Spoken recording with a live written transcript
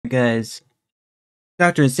Guys,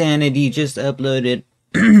 Dr. Insanity just uploaded,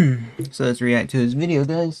 so let's react to his video,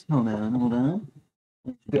 guys. Hold on.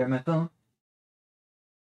 Grab my phone.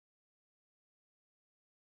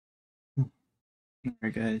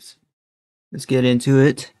 Alright, guys, let's get into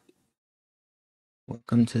it.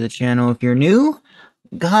 Welcome to the channel if you're new.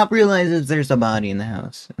 Cop realizes there's a body in the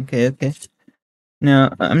house. Okay.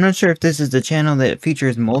 Now, I'm not sure if this is the channel that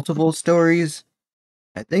features multiple stories.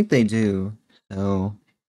 I think they do, so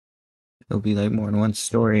it'll be like more than one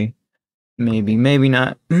story. Maybe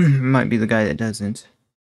not. Might be the guy that doesn't.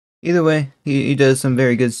 Either way, he does some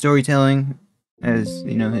very good storytelling, as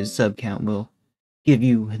you know, his sub count will give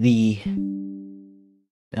you the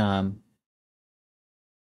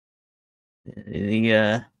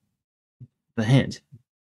hint.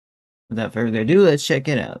 Without further ado, let's check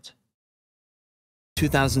it out.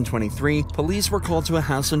 2023, police were called to a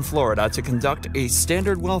house in Florida to conduct a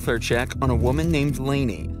standard welfare check on a woman named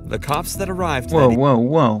Lainey. The cops that arrived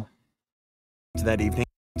Whoa. that evening,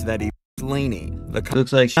 Lainey.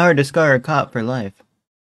 Looks like hard to scar a cop for life.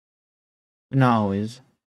 Not always.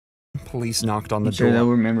 Police knocked on the I'm sure door. they'll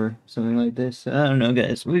remember something like this. I don't know,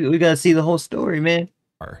 guys. We gotta see the whole story, man.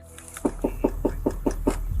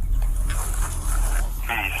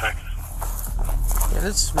 Did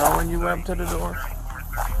it smell when you went to the door?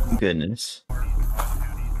 Goodness.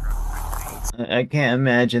 I can't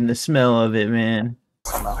imagine the smell of it, man.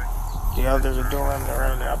 Yeah, there's a door on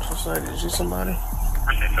the opposite side. Did you see somebody?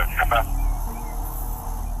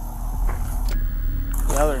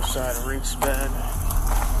 The other side reeks bad.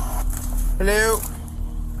 Hello?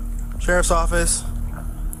 Sheriff's office.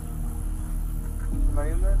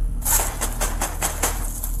 Anybody in there?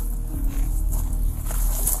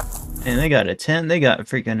 And they got a tent. They got a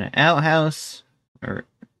freaking outhouse.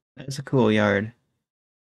 That's a cool yard.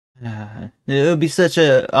 It would be such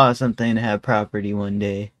a awesome thing to have property one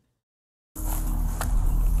day.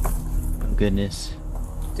 Oh goodness.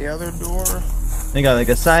 The other door. They got like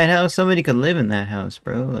a side house. Somebody could live in that house,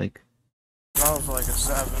 bro. Like. Smells like a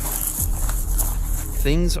 7.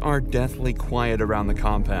 Things are deathly quiet around the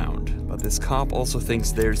compound, but this cop also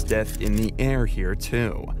thinks there's death in the air here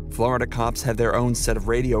too. Florida cops have their own set of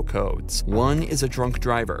radio codes. 1 is a drunk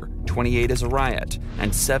driver, 28 is a riot,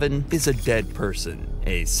 and 7 is a dead person.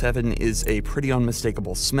 A 7 is a pretty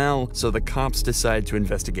unmistakable smell, so the cops decide to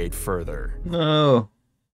investigate further. Oh,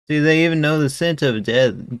 see, they even know the scent of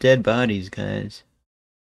dead bodies, guys.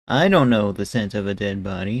 I don't know the scent of a dead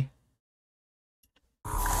body.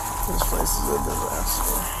 This place is a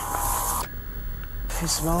disaster. You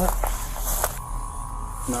smell it?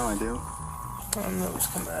 No, I do. I know it's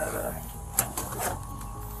coming out of there.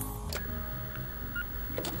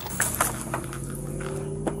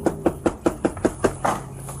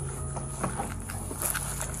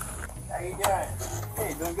 How you doing?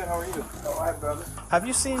 Hey, doing good. How are you? Oh, hi, brother. Have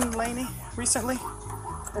you seen Lainey recently?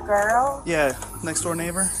 The girl? Yeah, next door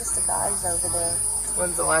neighbor. Just the guys over there.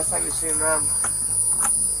 When's the last time you seen them?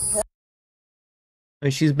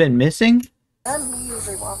 Wait, she's been missing? He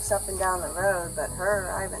usually walks up and down the road, but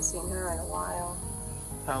her, I haven't seen her in a while.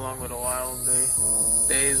 How long would a while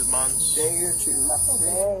be? Days, months? Day or two. Couple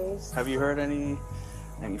days. Have you heard any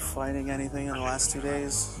fighting, anything in the last 2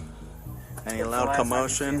 days? Any When's the loud last time you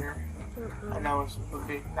commotion? seen her? I know it would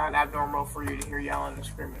be not abnormal for you to hear yelling and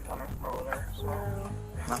screaming coming from over there. So.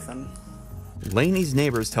 Nothing. Lainey's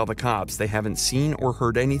neighbors tell the cops they haven't seen or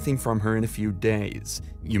heard anything from her in a few days.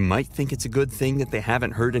 You might think it's a good thing that they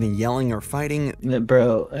haven't heard any yelling or fighting.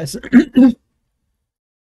 Bro, that's...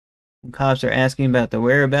 Cops are asking about the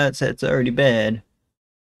whereabouts, that's already bad.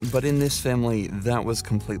 But in this family, that was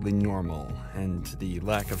completely normal, and the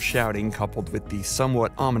lack of shouting coupled with the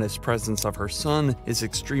somewhat ominous presence of her son is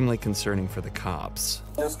extremely concerning for the cops.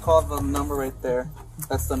 Just call the number right there.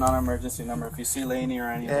 That's the non-emergency number. If you see Lainey or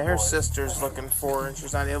any of Yeah, the her boys. sister's looking for her and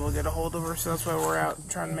she's not able to get a hold of her, so that's why we're out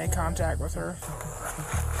trying to make contact with her.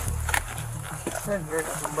 I didn't hear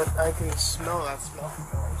nothing, but I can smell that smell.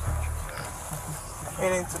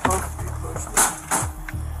 It ain't supposed to be pushed.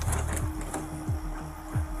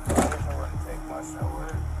 I wouldn't take much, I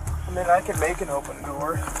would. I mean, I can make an open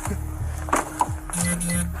door.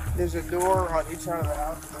 There's a door on each side of the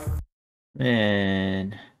house.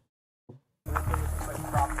 Man.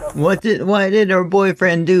 Why did her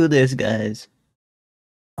boyfriend do this, guys?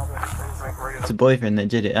 It's a boyfriend that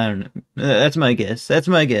did it. I don't know. That's my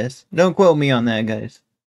guess. Don't quote me on that, guys.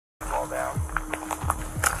 Fall down.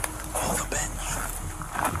 Oh, the bench.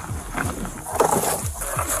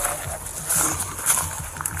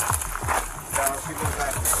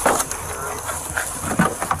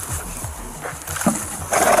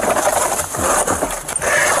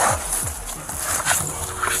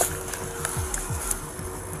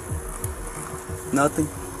 Nothing.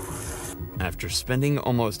 After spending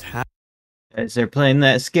almost As they're playing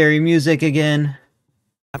that scary music again.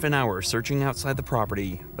 half an hour searching outside the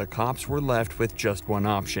property, the cops were left with just one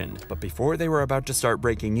option. But before they were about to start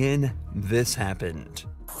breaking in, this happened.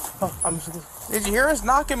 Oh, did you hear us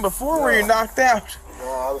knocking before? Were you knocked out? No,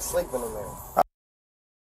 I was sleeping in there.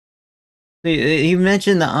 He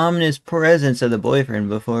mentioned the ominous presence of the boyfriend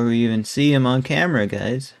before we even see him on camera,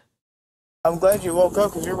 guys. I'm glad you woke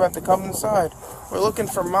up because you're about to come inside. We're looking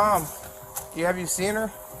for Mom. Have you seen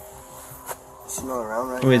her? Is she not around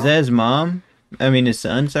right Wait, is now? that his mom? I mean his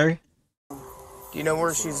son, sorry? Do you know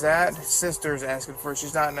where she's at? His sister's asking for her.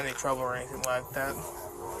 She's not in any trouble or anything like that.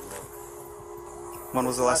 When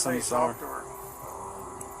was the last time you saw her?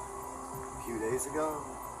 A few days ago.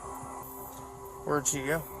 Where'd she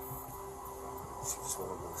go? She just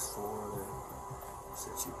went to the store and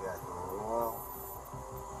said she'd be back in a little while.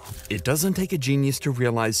 It doesn't take a genius to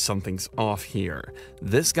realize something's off here.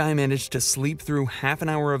 This guy managed to sleep through half an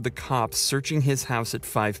hour of the cops searching his house at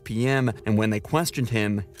 5 p.m. and when they questioned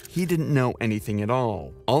him, he didn't know anything at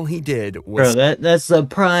all. All he did was... Bro, that's the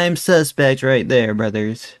prime suspect right there,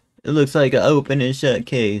 brothers. It looks like an open and shut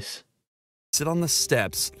case. sit on the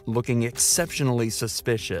steps looking exceptionally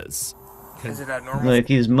suspicious. Is it that normal Like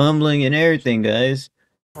he's mumbling and everything, guys.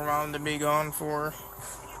 for Mom to be gone for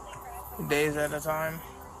days at a time?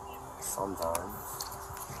 Sometimes.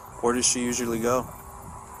 Where does she usually go?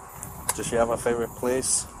 Does she have a favorite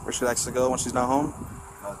place where she likes to go when she's not home?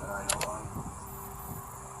 Not that I know of.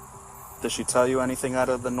 Did she tell you anything out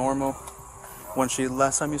of the normal when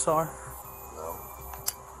last time you saw her? No.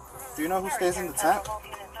 Do you know who stays in the tent? Well,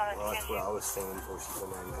 that's what I was saying before she told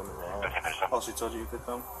me to come in the house. Oh, she told you could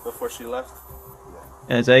come before she left?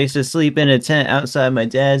 As I used to sleep in a tent outside my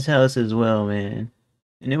dad's house as well, man.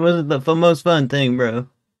 And it wasn't the most fun thing, bro.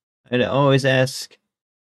 I'd always ask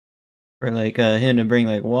for like him to bring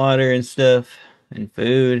like water and stuff and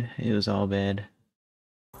food. It was all bad.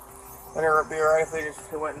 Whenever it'd be alright if they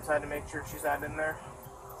just went inside to make sure she's not in there.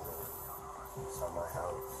 It's not my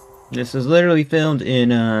house. This was literally filmed in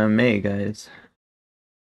May, guys.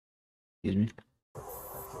 Excuse me.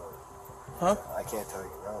 Huh? I can't tell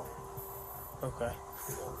you no. Okay.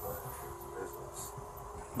 Business.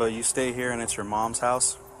 But you stay here and it's your mom's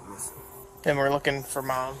house? Listen. And we're looking for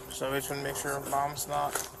Mom, so we just want to make sure Mom's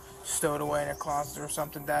not stowed away in a closet or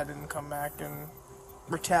something. Dad didn't come back and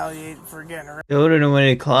retaliate for getting Children in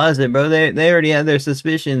a closet, bro. They already have their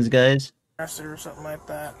suspicions, guys. arrested or something like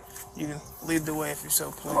that. You can lead the way if you so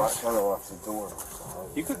I'm please. trying to lock the door. So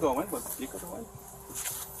You could go in, but you could go in.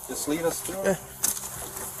 Just lead us through. Yeah.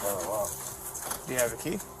 oh, Do you have a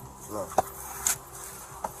key? wow. Look.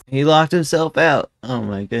 He locked himself out. Oh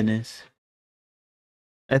my goodness.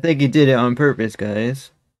 I think he did it on purpose,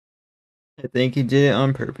 guys. I think he did it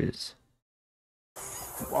on purpose.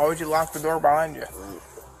 Why would you lock the door behind you?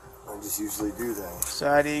 I just usually do that. So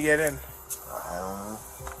how do you get in? I don't know.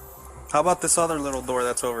 How about this other little door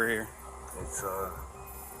that's over here?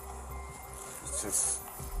 It's just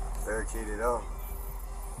barricaded up.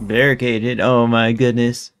 Barricaded. Oh my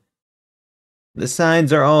goodness. The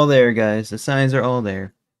signs are all there, guys. The signs are all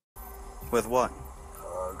there. With what?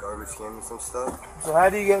 Garbage can and some stuff. So how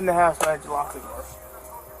do you get in the house and how'd you lock the door?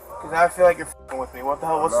 Because I feel like you're f***ing with me. What the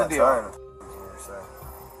hell? What's the deal? Trying to say.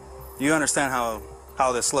 You understand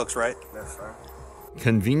how this looks, right? Yes, sir.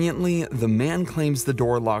 Conveniently, the man claims the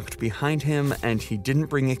door locked behind him and he didn't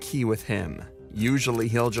bring a key with him. Usually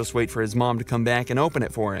he'll just wait for his mom to come back and open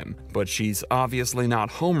it for him, but she's obviously not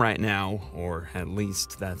home right now, or at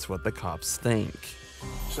least that's what the cops think.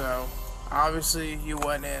 So obviously you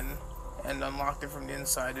went in and unlocked it from the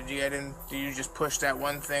inside. Did you get in? Did you just push that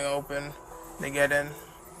one thing open to get in?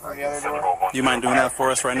 Or the other door? Do you mind doing that for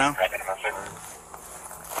us right now?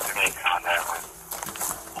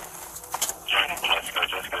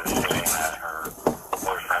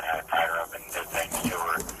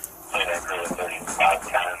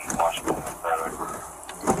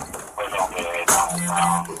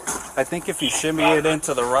 I think if you shimmy it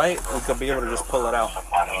into the right, we could be able to just pull it out.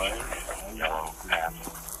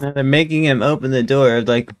 Now they're making him open the door of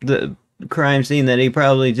like the crime scene that he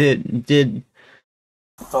probably did.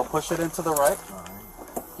 So push it into the right.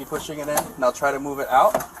 Keep pushing it in. Now try to move it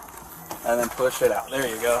out. And then push it out. There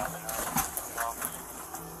you go.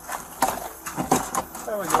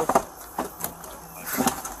 There we go.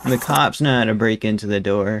 The cops know how to break into the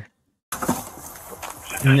door.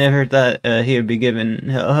 Never thought he would be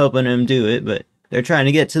helping him do it, but they're trying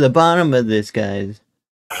to get to the bottom of this, guys.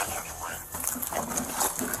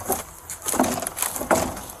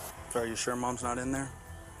 So are you sure mom's not in there?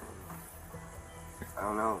 I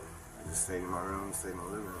don't know. I Just stayed in my room, stayed in my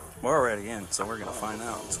living room. We're already in, so we're gonna find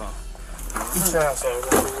out. So.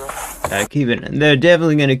 Yeah, keep it. They're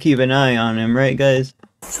definitely gonna keep an eye on him, right, guys?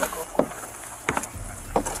 So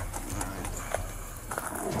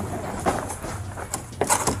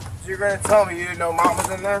you're gonna tell me you didn't know Mom was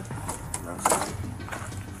in there? No, sir.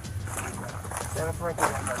 Stand up right there,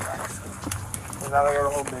 guys. Now they got a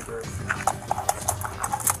whole bigger issue.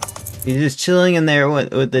 He's just chilling in there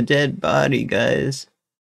with the dead body, guys.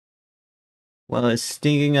 While it's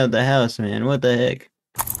stinking up the house, man. What the heck?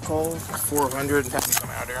 Call 400 and have them come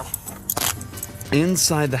out here.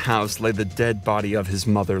 Inside the house lay the dead body of his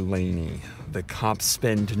mother, Lainey. The cops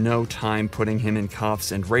spend no time putting him in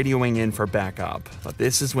cuffs and radioing in for backup, but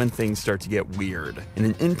this is when things start to get weird. In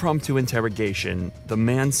an impromptu interrogation, the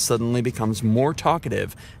man suddenly becomes more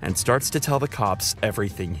talkative and starts to tell the cops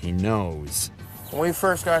everything he knows. When we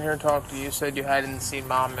first got here and talked to you, you said you hadn't seen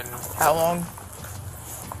Mom in how long?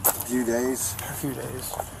 A few days. A few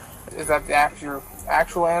days. Is that the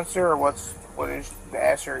actual answer, or what is the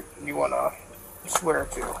answer you want to swear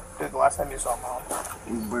to? The last time you saw Mom?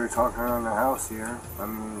 We were talking around the house here. I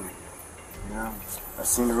mean, you know, I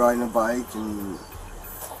seen her riding a bike, and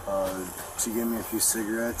she gave me a few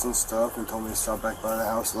cigarettes and stuff, and told me to stop back by the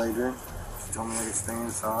house later. She told me I could stay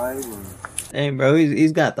inside, and Hey, bro,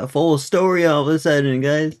 he's got the full story all of a sudden,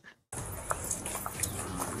 guys.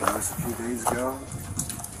 that was a few days ago.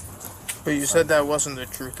 But you said that wasn't the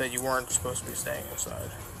truth, that you weren't supposed to be staying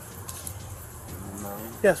inside. No,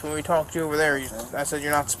 Yes, when we talked to you over there, I said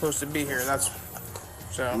you're not supposed to be here. That's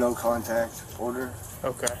so. no contact order,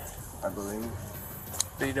 Okay. I believe.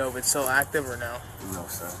 Do you know if it's still active or no? No,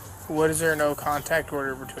 sir. What is there no contact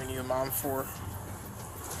order between you and Mom for?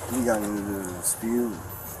 We got into a dispute.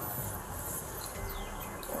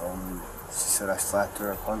 She said I slapped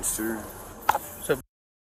her, I punched her.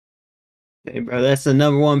 Hey, bro, that's the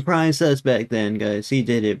 #1 prime suspect then, guys. He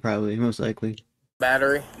did it, probably, most likely.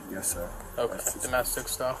 Battery? Yes, sir. Okay. That's just- Domestic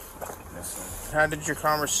stuff. Yes, sir. How did your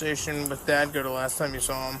conversation with Dad go the last time you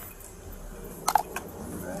saw him?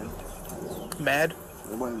 Bad. Bad?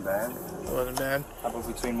 It wasn't bad. It wasn't bad? How about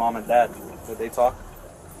between Mom and Dad? Did they talk?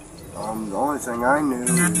 The only thing I knew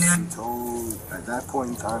is she told, at that point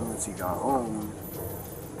in time when she got home,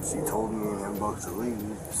 she told me and him both to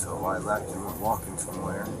leave, so I left and went walking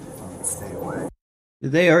somewhere and we stayed away.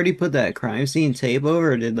 Did they already put that crime scene tape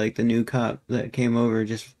over, or did, like, the new cop that came over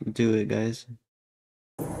just do it, guys?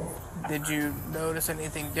 Did you notice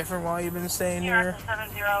anything different while you've been staying here?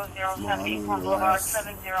 7007 Equal Boulevard,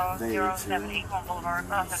 7007 Equal Boulevard,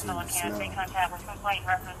 process no one can take contact with complaint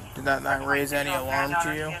reference. Did that not raise any alarm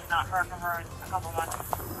to you? She has not heard from her in a couple months.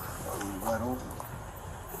 Little.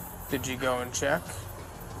 Did you go and check?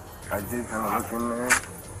 I did kind of look in there.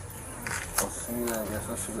 I'll see, I guess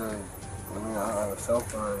I should have, I mean, I don't have a cell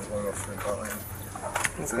phone or anything, I should have called him.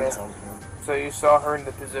 Okay. So you saw her in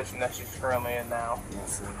the position that she's currently in now.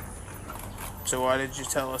 Yes, sir. So why did you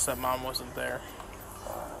tell us that Mom wasn't there?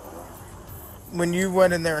 When you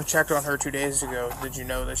went in there and checked on her 2 days ago, did you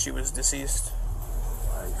know that she was deceased?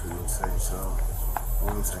 I couldn't say so. I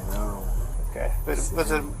wouldn't say no. Okay. But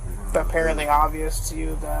was it apparently obvious to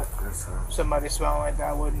you that Yes, sir. somebody smelling like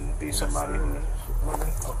that wouldn't be somebody who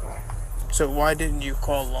was? Okay. So why didn't you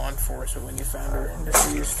call law enforcement when you found her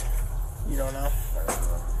deceased? You don't know?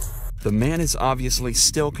 The man is obviously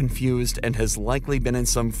still confused and has likely been in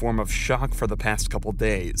some form of shock for the past couple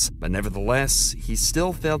days, but nevertheless, he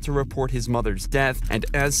still failed to report his mother's death and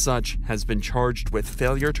as such has been charged with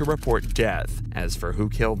failure to report death. As for who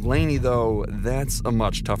killed Lainey though, that's a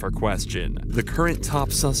much tougher question. The current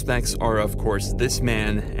top suspects are of course this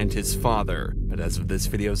man and his father, but as of this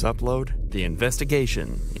video's upload, the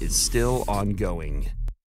investigation is still ongoing.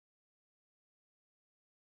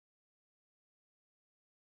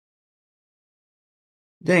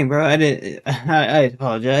 Dang, bro, I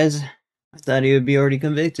apologize. I thought he would be already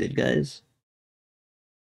convicted, guys.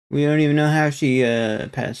 We don't even know how she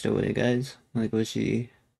passed away, guys. Like, was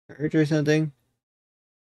she hurt or something?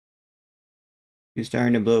 She was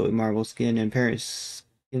starting to blow with marble skin and apparent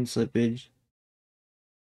skin slippage.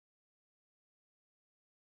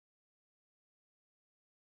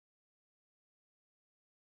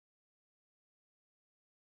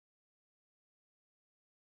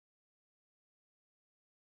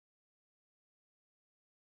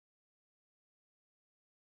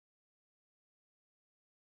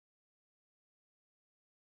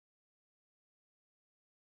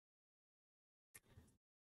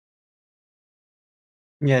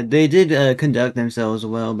 Yeah, they did conduct themselves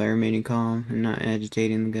well by remaining calm and not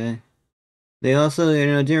agitating the guy. They also,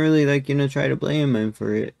 didn't really, like, try to blame him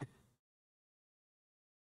for it.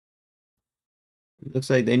 Looks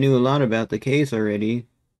like they knew a lot about the case already.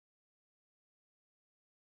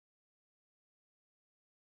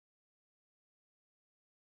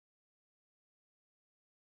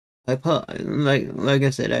 Like I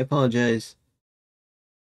said, I apologize.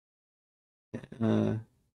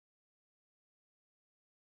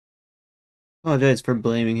 Apologize for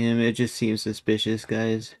blaming him. It just seems suspicious,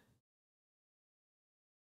 guys.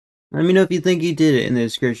 Let me know if you think he did it in the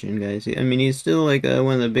description, guys. I mean, he's still like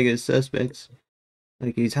one of the biggest suspects.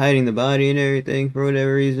 Like he's hiding the body and everything for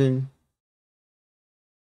whatever reason.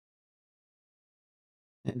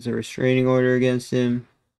 There's a restraining order against him.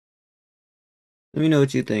 Let me know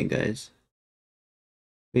what you think, guys.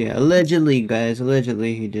 But yeah, allegedly, guys.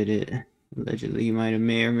 Allegedly, he did it. Allegedly, he may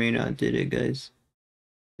or may not did it, guys.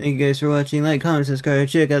 Thank you guys for watching. Like, comment, subscribe,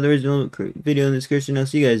 check out the original video in the description. I'll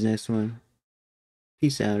see you guys next one.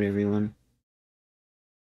 Peace out, everyone.